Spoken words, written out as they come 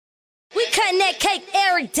Cutting that cake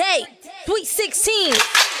every day. Sweet 16,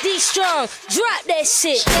 D Strong, drop that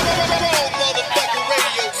shit.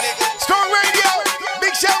 Strong Radio,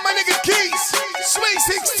 big shout my nigga Keys. Sweet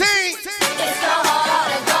 16. It's so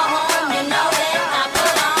hard to go home, you know that I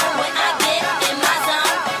put on when I get in my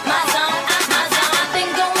zone. I've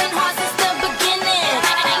been going hard since the beginning.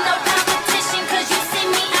 Ain't no competition, cause you see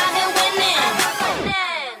me out here winning.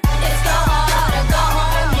 It's so hard to go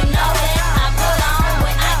home, you know that I put on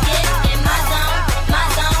when I get in my zone.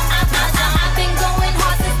 I've been going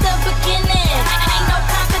hard since the beginning. Ain't no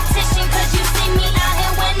competition, cause you see me out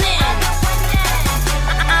here winning.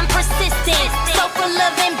 I'm persistent, so full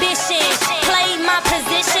of ambition. Played my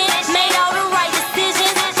position, made all the right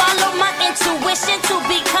decisions. Followed my intuition to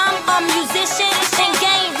become a musician and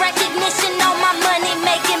gain recognition on my money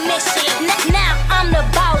making mission. Now I'm the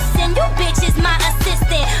boss and you bitches my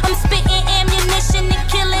assistant. I'm spitting ammunition and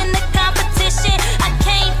killing the competition. I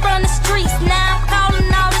came from the streets, now I'm calling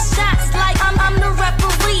all the shots like I'm the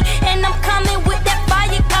referee, and I'm coming with that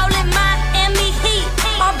fire, call it Miami Heat.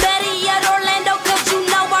 Or better yet, Orlando, cause you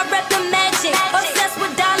know I rep the Magic. Obsessed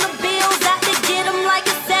with dollar bills, out to get them like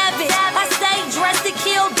a savage. I stay dressed to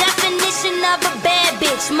kill, definition of a bad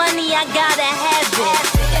bitch. Money, I gotta have it.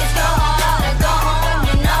 It's so hard to go home,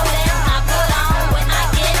 you know that I put on when I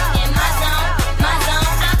get in my zone.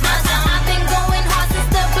 I've been going hard since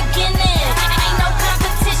the beginning. Ain't no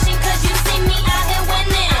competition, cause you see me out here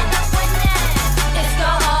winning. It's so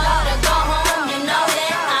hard to go home, you know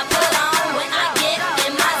that I put on when I get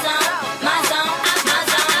in my zone.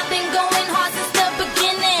 I've been going hard since the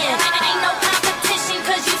beginning. Ain't no competition,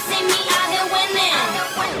 cause you see me out here winning.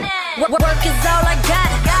 Work is all I got,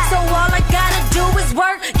 so all I gotta do is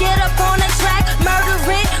work. Get up on the track, murder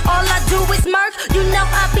it, all I do is murk. You know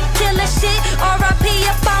I be killing shit, R.I.P.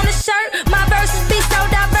 up on the shirt. My verses be so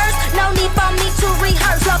diverse, no need for me to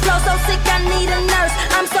rehearse. Flow so sick, I need a nurse.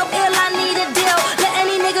 I'm so ill, I need a deal. Let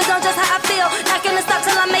any niggas know just how I feel. Not gonna stop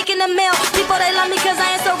till I'm making a meal. People, they love me cause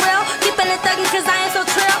I ain't so real. Keeping it thuggin' cause I ain't so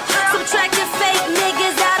trill. Subtracting fake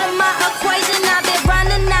niggas out of my equation. I've been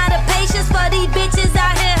running out of patience for these bitches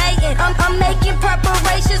out here hating. I'm making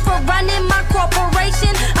preparations for running my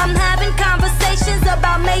corporation. I'm having conversations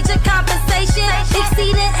about major compensation,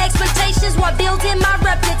 exceeding expectations while building my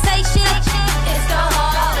reputation. It's so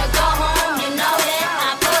hard to go home, you know that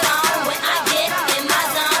I put on when I get in my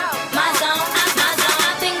zone.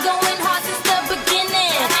 I've been going hard since the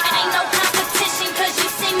beginning. Ain't no competition, cause you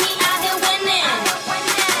see me out here winning.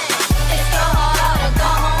 It's so hard to go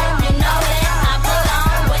home, you know that I put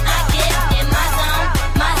on when I get in my zone.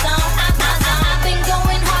 I've been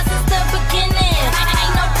going hard since the beginning.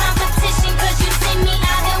 Ain't no competition, cause you see me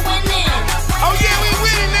out here winning. Oh yeah, we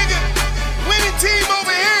winning, nigga. Winning team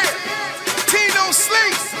over here. Team don't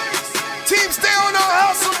sleep. Team stay on our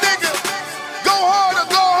hustle, nigga. Go hard or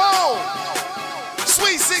go home.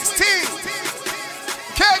 Sweet 16.